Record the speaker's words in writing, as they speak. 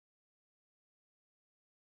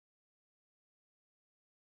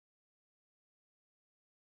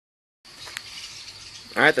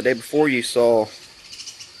Alright, the day before you saw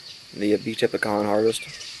the beach pecan harvest.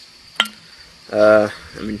 I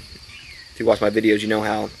mean, if you watch my videos, you know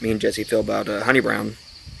how me and Jesse feel about honey brown.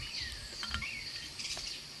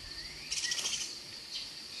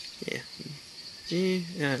 Yeah.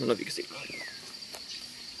 Yeah, I don't know if you can see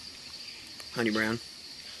honey brown.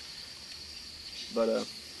 But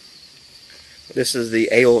this is the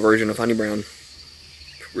ale version of honey brown.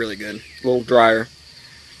 Really good. A little drier.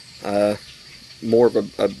 More of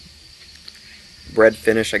a bread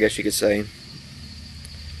finish, I guess you could say.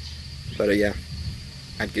 But yeah,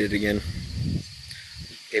 I'd get it again.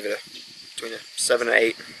 Gave it between a 7 and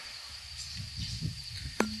 8.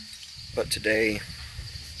 But today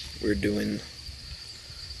we're doing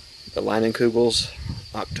the Leinenkugel's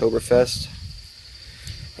Oktoberfest.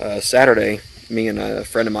 Saturday, me and a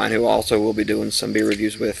friend of mine who also will be doing some beer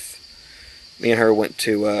reviews with, me and her went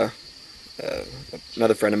to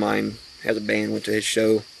another friend of mine has a band, went to his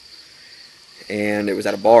show, and it was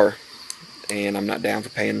at a bar, and I'm not down for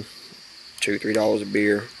paying $2-3 a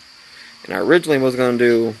beer. And I originally was going to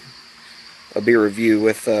do a beer review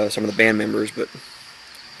with some of the band members, but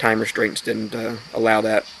time restraints didn't allow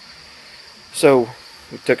that. So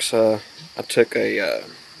I took a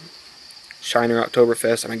Shiner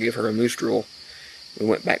Oktoberfest, and I gave her a Moose Drool. We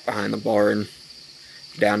went back behind the bar and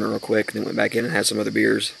down real quick, and then went back in and had some other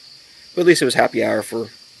beers. But at least it was happy hour for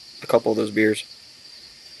a couple of those beers.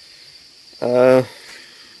 Yeah,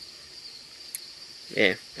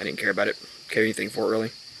 I didn't care about it. Care anything for it,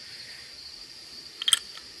 really.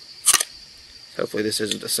 Hopefully this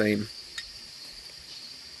isn't the same.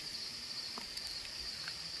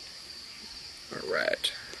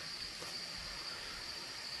 Alright.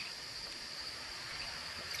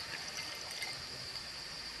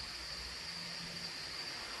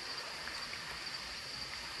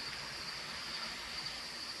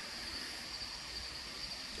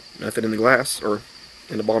 Nothing in the glass, or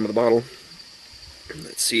in the bottom of the bottle.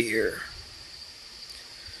 Let's see here.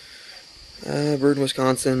 Brewed in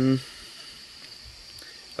Wisconsin.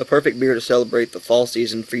 A perfect beer to celebrate the fall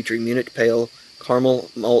season, featuring Munich Pale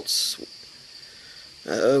caramel malts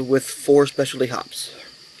with 4 specialty hops.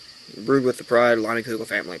 Brewed with the pride Leinenkugel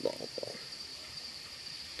family, blah, blah, blah.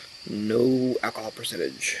 No alcohol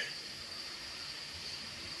percentage.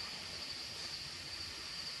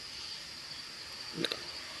 No.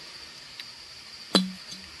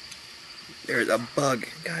 There's a bug.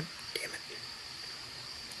 God damn it.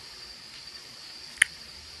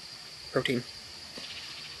 Protein.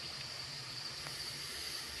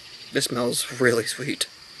 This smells really sweet.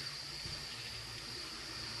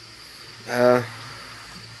 Not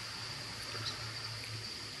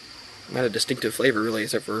a distinctive flavor, really,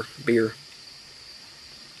 except for beer.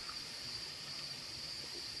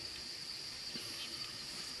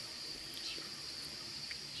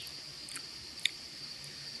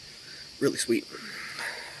 Really sweet.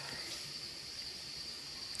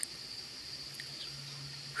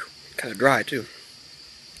 Kind of dry, too.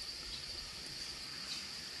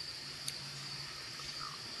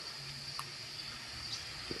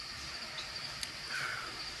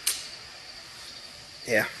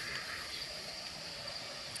 Yeah.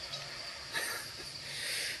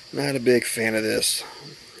 Not a big fan of this.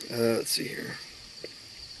 Let's see here.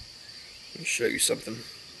 Let me show you something.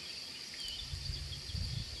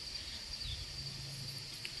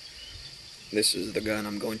 This is the gun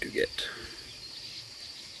I'm going to get.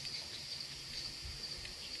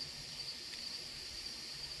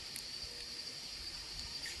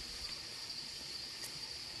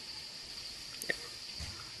 Yeah.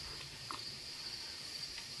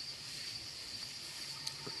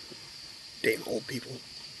 Damn old people.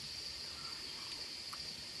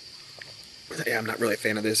 Yeah, I'm not really a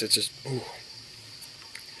fan of this. It's just, ooh.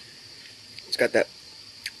 It's got that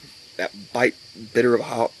bite bitter of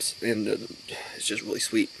hops, and it's just really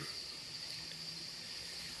sweet.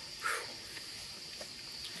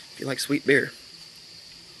 If you like sweet beer.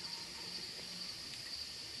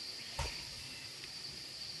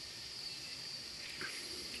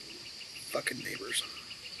 Fucking neighbors.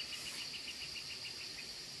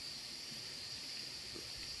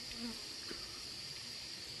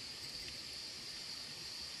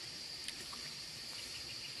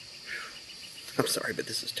 I'm sorry, but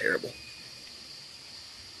this is terrible.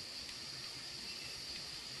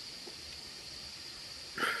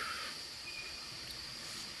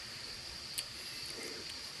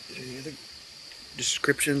 Any other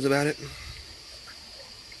descriptions about it?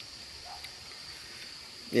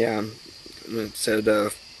 Yeah, it said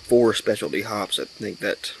 4 specialty hops. I think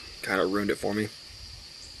that kind of ruined it for me.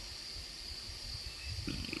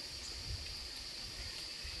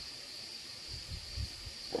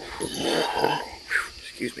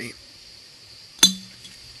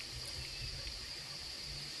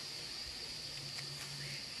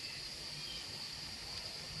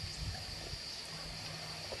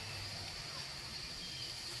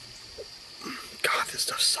 This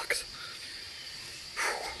stuff sucks.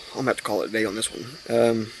 I'm gonna have to call it a day on this one.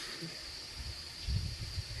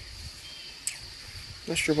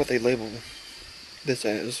 Not sure what they label this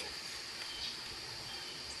as.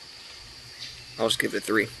 I'll just give it a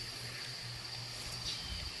 3.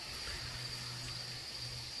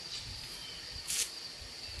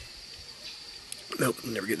 Nope,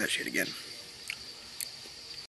 I'm never getting that shit again.